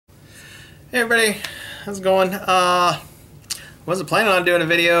Hey everybody, how's it going? Wasn't planning on doing a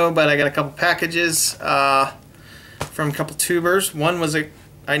video, but I got a couple packages from a couple tubers. One was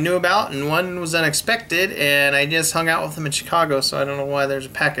I knew about, and one was unexpected, and I just hung out with him in Chicago, so I don't know why there's a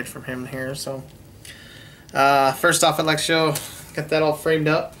package from him here. So first off, I'd like to show, got that all framed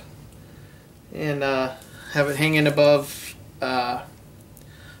up, and have it hanging above the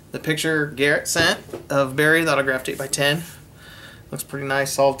picture Garrett sent of Barry, the autographed 8x10. Looks pretty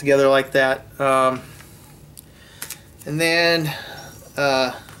nice all together like that. And then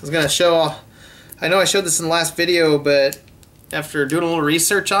I was going to show, I know I showed this in the last video, but after doing a little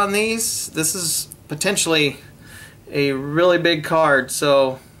research on these, this is potentially a really big card.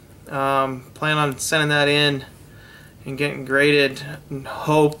 So plan on sending that in and getting graded and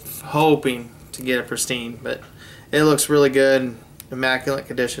hoping to get it pristine. But it looks really good, immaculate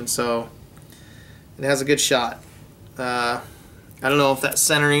condition, so it has a good shot. I don't know if that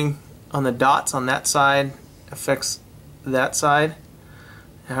centering on the dots on that side affects that side,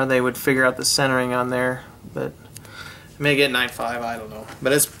 how they would figure out the centering on there, but I may get 9.5, I don't know,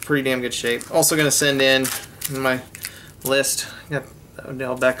 but it's pretty damn good shape. Also going to send in my list, got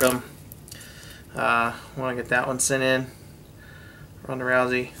Odell Beckham, want to get that one sent in, Ronda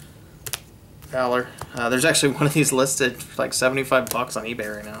Rousey, Fowler. There's actually one of these listed for like 75 bucks on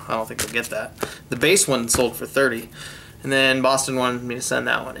eBay right now. I don't think you'll get that. The base one sold for 30. And then Boston wanted me to send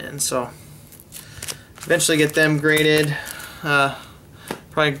that one in, so eventually get them graded.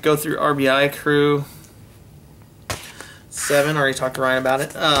 Probably go through RBI Crew 7. Already talked to Ryan about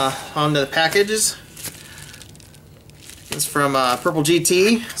it. On to the packages. It's from Purple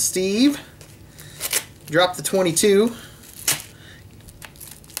GT. Steve dropped the 22.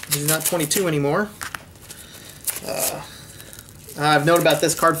 He's not 22 anymore. I've known about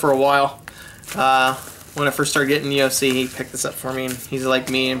this card for a while. When I first started getting UFC, he picked this up for me, and he's like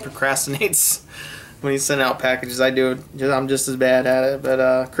me and procrastinates when he's sending out packages. I do it. I'm just as bad at it.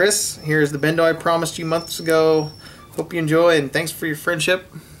 But Chris, here's the bendo I promised you months ago. Hope you enjoy, and thanks for your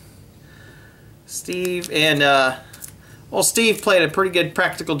friendship. Steve, and well, Steve played a pretty good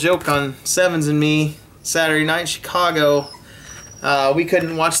practical joke on Sevens and me Saturday night in Chicago. We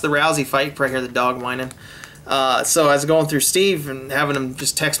couldn't watch the Rousey fight. You probably hear the dog whining. So I was going through Steve and having him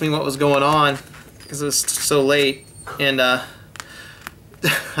just text me what was going on, because it was so late, and I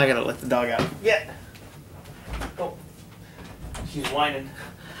gotta let the dog out. Yeah. Oh, she's whining.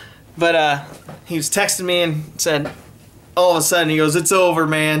 But he was texting me and said, all of a sudden he goes, "It's over,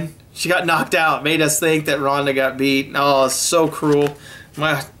 man. She got knocked out." Made us think that Ronda got beat. Oh, it's so cruel.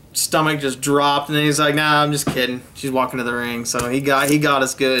 My stomach just dropped, and then he's like, "Nah, I'm just kidding. She's walking to the ring." So he got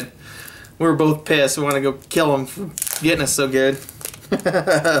us good. We were both pissed. We want to go kill him for getting us so good.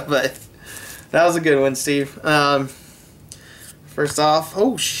 But that was a good one, Steve. First off,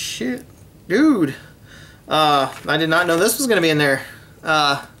 oh shit, dude. I did not know this was going to be in there.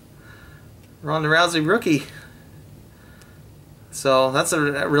 Ronda Rousey rookie. So that's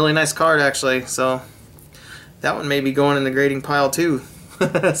a really nice card, actually. So that one may be going in the grading pile too.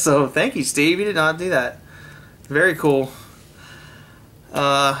 So thank you, Steve. You did not do that. Very cool.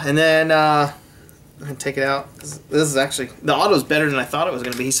 And then I'm going to take it out. This is actually, the auto is better than I thought it was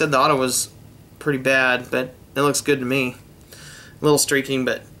going to be. He said the auto was pretty bad, but it looks good to me. A little streaking,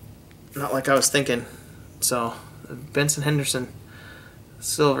 but not like I was thinking. So Benson Henderson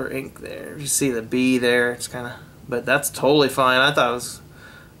silver ink there. You see the B there. It's kind of, but that's totally fine. I thought it was,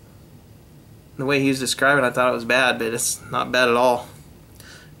 the way he was describing, I thought it was bad, but it's not bad at all.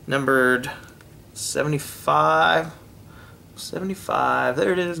 Numbered 75. 75.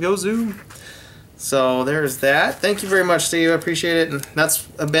 There it is. Go Zoom. So there's that. Thank you very much, Steve. I appreciate it. And that's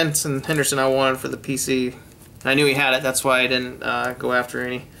a Benson Henderson I wanted for the PC. I knew he had it. That's why I didn't go after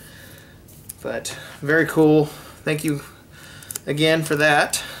any. But very cool. Thank you again for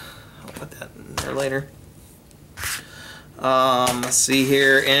that. I'll put that in there later. Let's see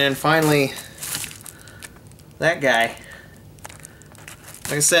here. And finally, that guy.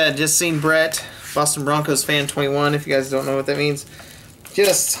 Like I said, just seen Brett, Boston Broncos fan 21, if you guys don't know what that means.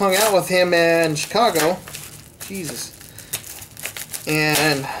 Just hung out with him in Chicago. Jesus.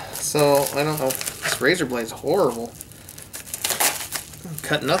 And so, I don't know. This razor blade's horrible.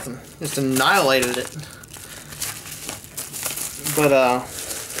 Cut nothing. Just annihilated it. But,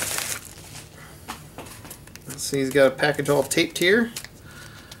 let's see, he's got a package all taped here.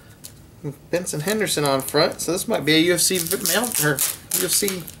 Benson Henderson on front. So this might be a UFC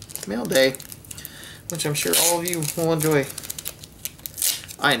mail day, which I'm sure all of you will enjoy.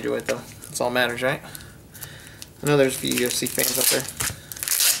 I enjoy it, though. That's all that matters, right? I know there's a few UFC fans out there.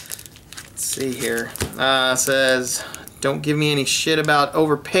 Let's see here. It says don't give me any shit about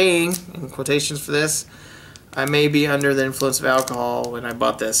overpaying, in quotations for this. I may be under the influence of alcohol when I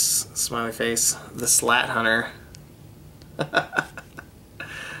bought this, smiley face, the Slat Hunter.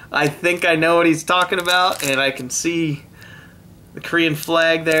 I think I know what he's talking about, and I can see the Korean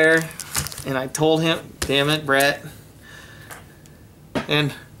flag there, and I told him, damn it, Brett.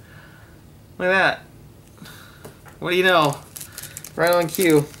 And look at that. What do you know? Right on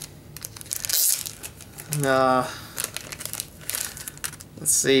cue. Let's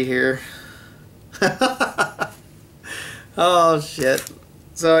see here. Oh shit.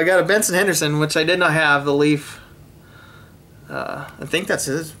 So I got a Benson Henderson, which I did not have, the Leaf. I think that's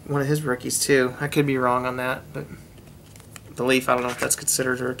one of his rookies too. I could be wrong on that, but the Leaf, I don't know if that's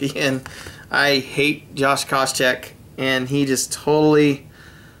considered a rookie. And I hate Josh Koscheck, and he just totally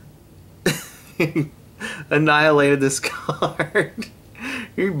annihilated this card.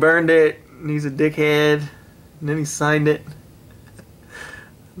 He burned it, and he's a dickhead, and then he signed it.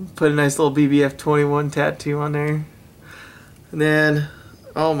 Put a nice little BBF 21 tattoo on there. And then,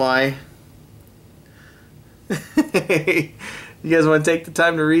 oh my. You guys want to take the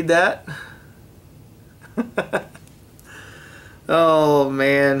time to read that? Oh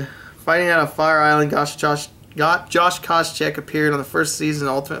man. Fighting out of Fire Island, Josh Koscheck appeared on the first season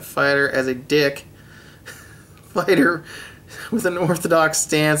of Ultimate Fighter as a dick fighter with an orthodox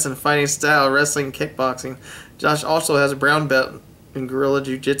stance and fighting style, wrestling and kickboxing. Josh also has a brown belt in Guerrilla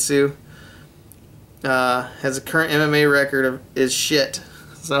Jiu-Jitsu. Has a current MMA record is shit.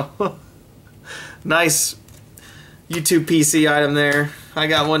 So, nice YouTube PC item there. I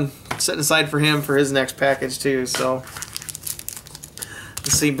got one setting aside for him for his next package too. So,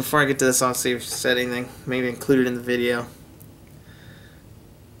 let's see, before I get to this, I'll see if he said anything. Maybe included in the video.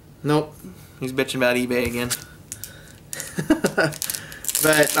 Nope. He's bitching about eBay again.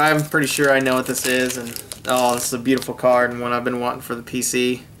 But I'm pretty sure I know what this is, and oh, this is a beautiful card and one I've been wanting for the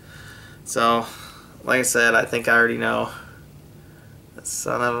PC. So, like I said, I think I already know. The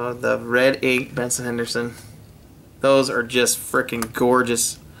son of the red ink Benson Henderson. Those are just freaking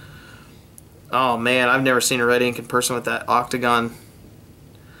gorgeous. Oh man, I've never seen a red ink in person with that octagon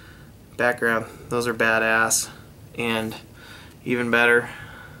background. Those are badass. And even better,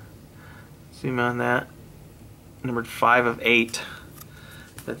 zoom on that, numbered 5 of 8.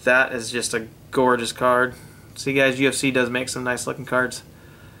 But that is just a gorgeous card. See guys, UFC does make some nice looking cards.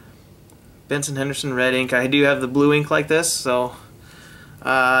 Benson Henderson red ink. I do have the blue ink like this, so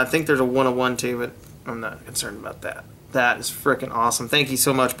I think there's a 1/1 too, but I'm not concerned about that. That is freaking awesome. Thank you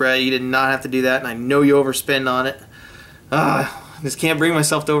so much, Brett. You did not have to do that, and I know you overspend on it. I just can't bring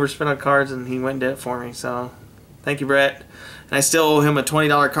myself to overspend on cards, and he went and did it for me. So thank you, Brett. And I still owe him a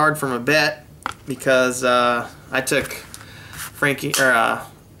 $20 card from a bet because I took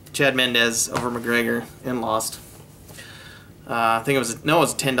Chad Mendez over McGregor and lost. I think it was a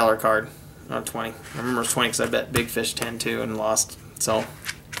 $10 card, not 20. I remember it was 20 because I bet Big Fish 10 too and lost. So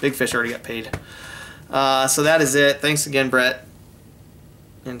Big Fish already got paid. So that is it. Thanks again, Brett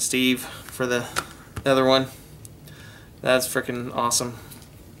and Steve, for the other one. That's freaking awesome.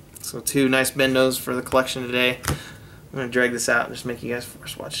 So 2 nice bendos for the collection today. I'm going to drag this out and just make you guys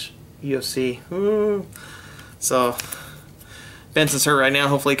first watch UFC. Woo. So Benson's hurt right now.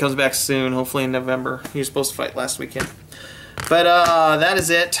 Hopefully he comes back soon. Hopefully in November. He was supposed to fight last weekend. But that is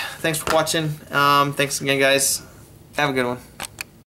it. Thanks for watching. Thanks again, guys. Have a good one.